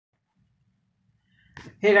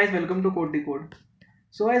Hey guys, welcome to Code Decode.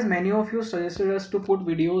 So as many of you suggested us to put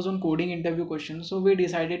videos on coding interview questions, so we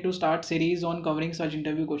decided to start series on covering such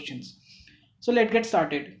interview questions. So let's get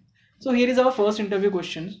started. So here is our first interview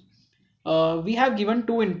question. We have given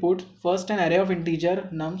two inputs, first an array of integer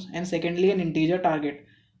nums and secondly an integer target,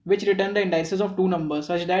 which return the indices of two numbers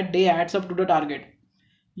such that they adds up to the target.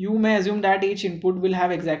 You may assume that each input will have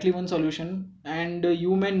exactly one solution and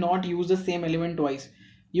you may not use the same element twice.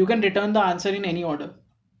 You can return the answer in any order.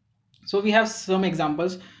 So we have some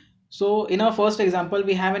examples. So in our first example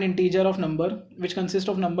we have an integer of number which consists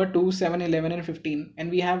of number 2, 7, 11 and 15, and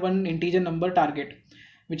we have one integer number target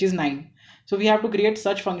which is 9. So we have to create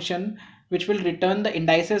such function which will return the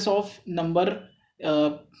indices of number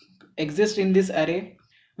uh, exist in this array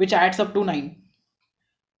which adds up to 9.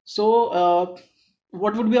 So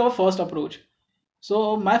what would be our first approach?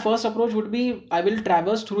 So my first approach would be I will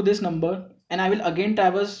traverse through this number and I will again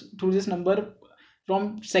traverse through this number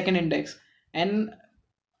from second index, and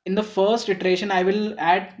in the first iteration I will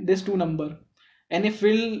add this two number, and if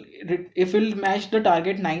we'll match the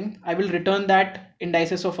target 9, I will return that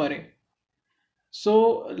indices of array.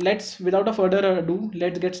 So let's, without a further ado,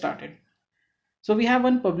 let's get started. So we have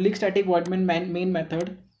one public static void main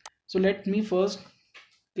method. So let me first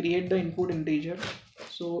create the input integer.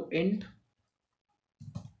 So int,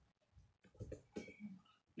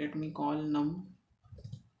 let me call num,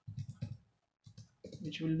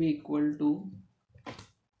 which will be equal to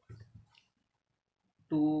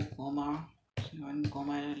 2 comma 7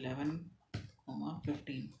 comma 11 comma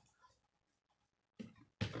 15,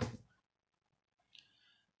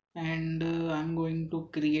 and I'm going to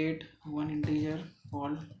create one integer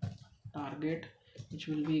called target which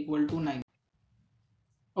will be equal to 9.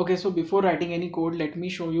 Okay, so before writing any code, let me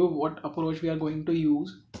show you what approach we are going to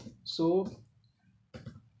use. So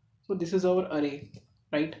this is our array,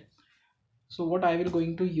 right? So what I will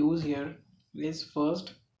going to use here is,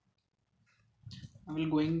 first I will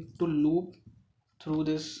going to loop through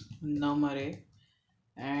this num array,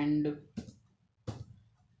 and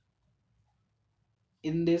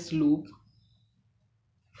in this loop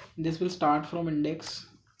this will start from index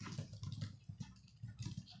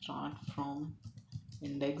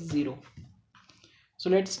 0. So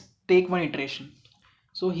let's take one iteration.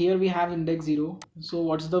 So here we have index 0. So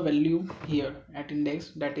what's the value here at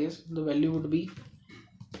index? That is, the value would be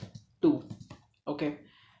 2. Okay,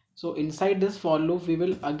 so inside this for loop we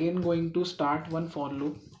will again going to start one for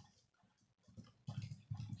loop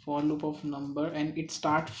of number, and it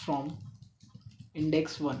starts from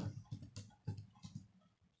index 1.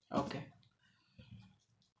 Okay,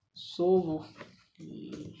 so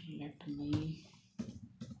let me,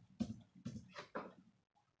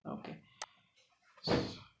 okay,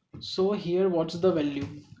 so here what's the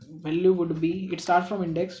value would be, it starts from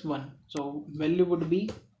index 1, so value would be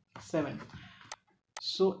 7.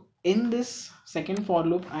 So in this second for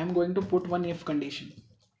loop I am going to put one if condition,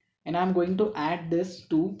 and I am going to add this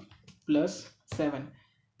 2 plus 7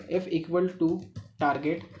 if equal to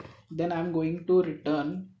target. Then I am going to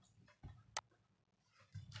return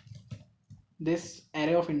this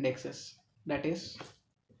array of indexes, that is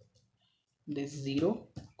this 0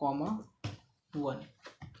 comma 1.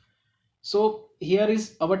 So here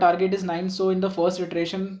is our target is 9, so in the first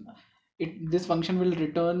iteration this function will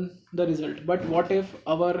return the result. But what if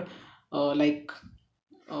our uh,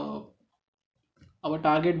 our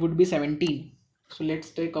target would be 17? So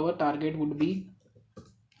let's take our target would be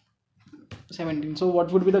 17. So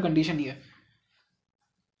what would be the condition here?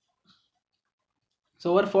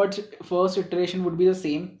 So our first iteration would be the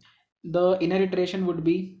same. The inner iteration would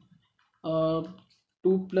be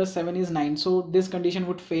 2 plus 7 is 9. So this condition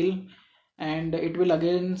would fail, and it will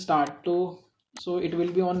again start to, so it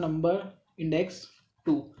will be on number index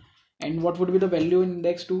 2. And what would be the value in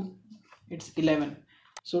index 2? It's 11.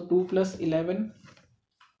 So 2 plus 11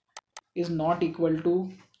 is not equal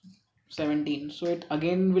to 17. So it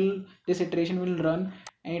again will, this iteration will run,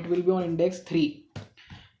 and it will be on index 3.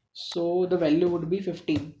 So the value would be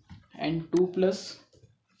 15, and 2 plus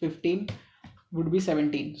 15 would be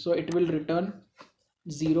 17. So it will return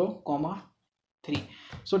 0 comma 3.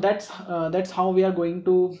 So that's how we are going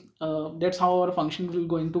to that's how our function will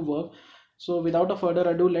going to work. So without a further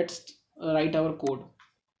ado, let's write our code.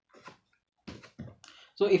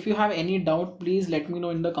 So if you have any doubt, please let me know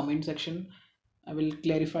in the comment section. I will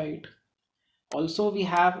clarify it. Also we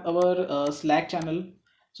have our Slack channel,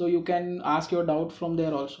 so you can ask your doubt from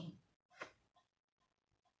there also.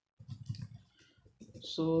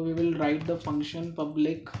 So we will write the function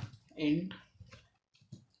public int,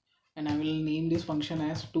 and I will name this function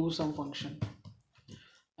as toSum function,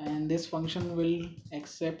 and this function will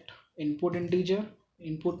accept input integer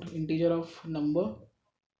input integer of number,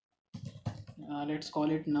 let's call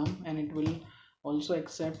it num, and it will also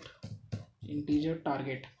accept integer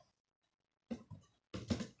target.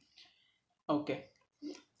 Okay,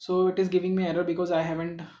 so it is giving me error because I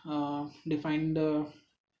haven't defined the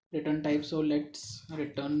return type. So let's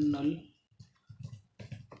return null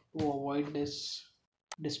to avoid this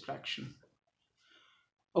distraction.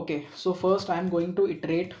 Okay, so first I'm going to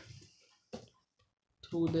iterate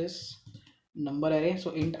through this number array.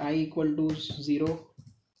 So int I equal to 0,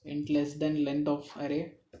 int less than length of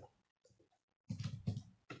array,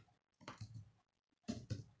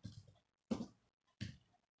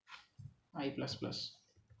 I plus plus.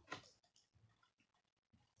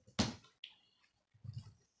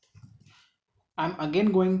 I'm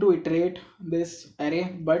again going to iterate this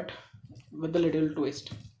array, but with a little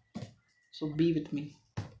twist. So be with me.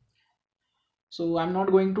 So I'm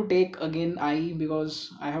not going to take again I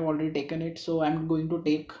because I have already taken it. So I'm going to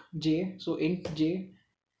take j. So int j,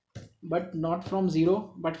 but not from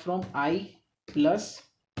 0, but from I plus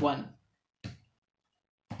 1.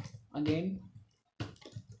 Again,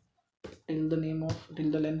 till the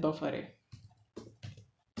length of array.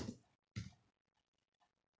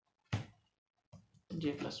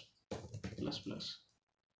 J plus plus plus.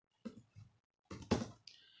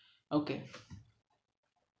 Okay.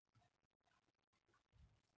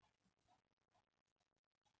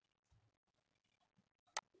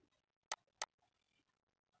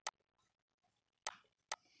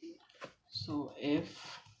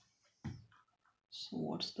 So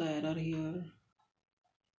what's the error here?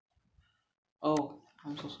 Oh,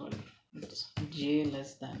 I'm so sorry. It's j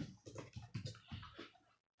less than.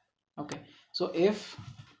 Okay. So if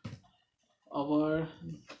our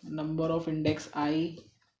number of index I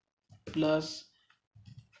plus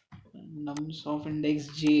nums of index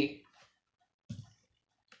j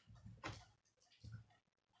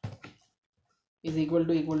is equal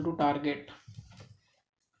to target,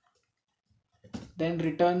 then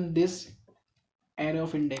return this array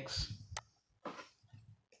of index.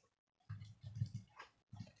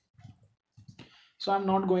 So I'm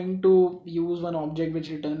not going to use one object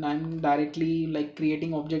which return. I'm directly like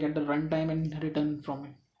creating object at the runtime and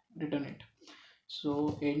return it.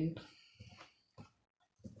 So int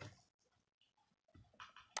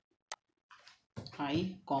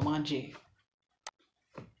I comma j.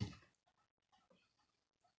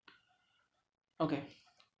 Okay,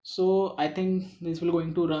 so I think this will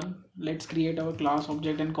going to run. Let's create our class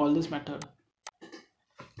object and call this method.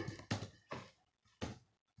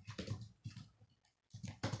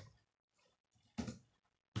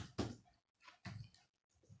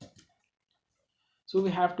 So we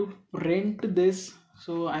have to print this.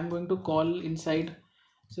 So I'm going to call inside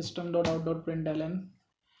system.out.println.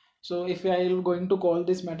 So if I am going to call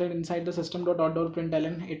this method inside the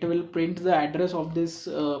system.out.println, it will print the address of this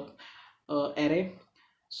array.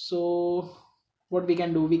 So what we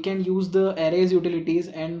can do, we can use the arrays utilities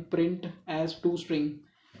and print as toString.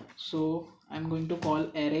 So I'm going to call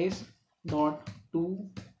arrays dot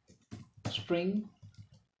toString,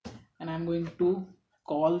 and I'm going to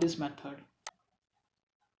call this method.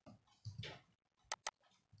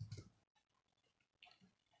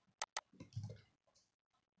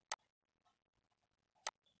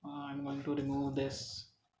 I'm going to remove this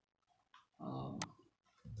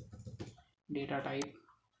data type.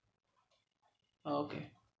 Okay,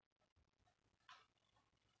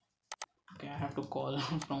 I have to call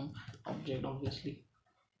from object obviously.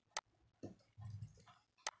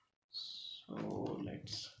 So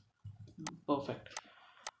let's perfect.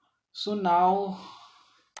 So now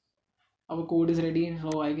our code is ready,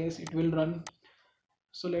 so I guess it will run.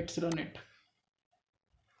 So let's run it.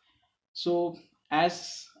 So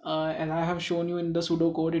as I have shown you in the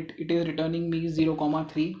pseudo code, it is returning me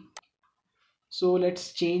 0,3. So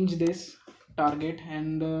let's change this target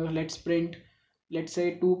and let's print, let's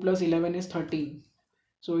say 2 plus 11 is 13.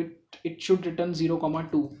 So it should return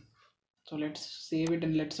 0,2. So let's save it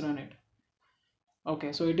and let's run it.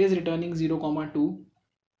 Okay, so it is returning 0,2.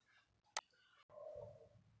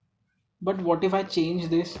 But what if I change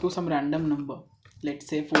this to some random number, let's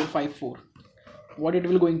say 454? What it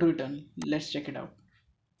will going to return? Let's check it out.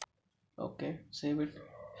 Okay, save it.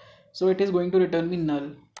 So it is going to return me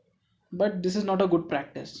null, but this is not a good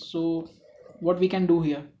practice. So what we can do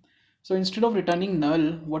here, so instead of returning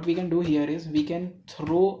null, what we can do here is we can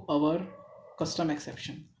throw our custom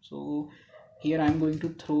exception. So here I'm going to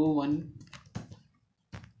throw one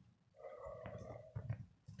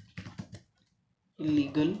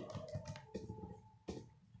illegal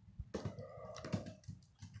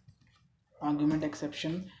argument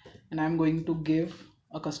exception, and I'm going to give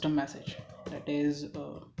a custom message. that is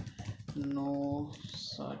no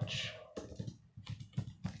such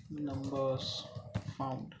numbers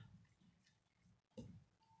found.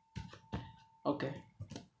 Okay,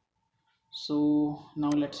 so now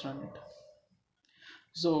let's run it.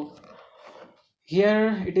 So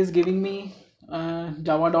here it is giving me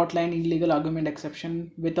java.line illegal argument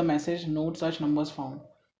exception with a message no such numbers found.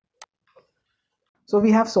 So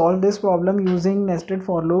we have solved this problem using nested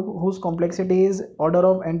for loop whose complexity is order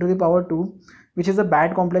of n to the power 2, which is a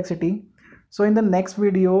bad complexity. So in the next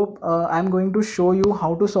video, I'm going to show you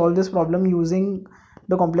how to solve this problem using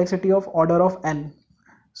the complexity of order of n.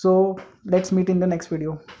 So let's meet in the next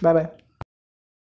video. Bye bye.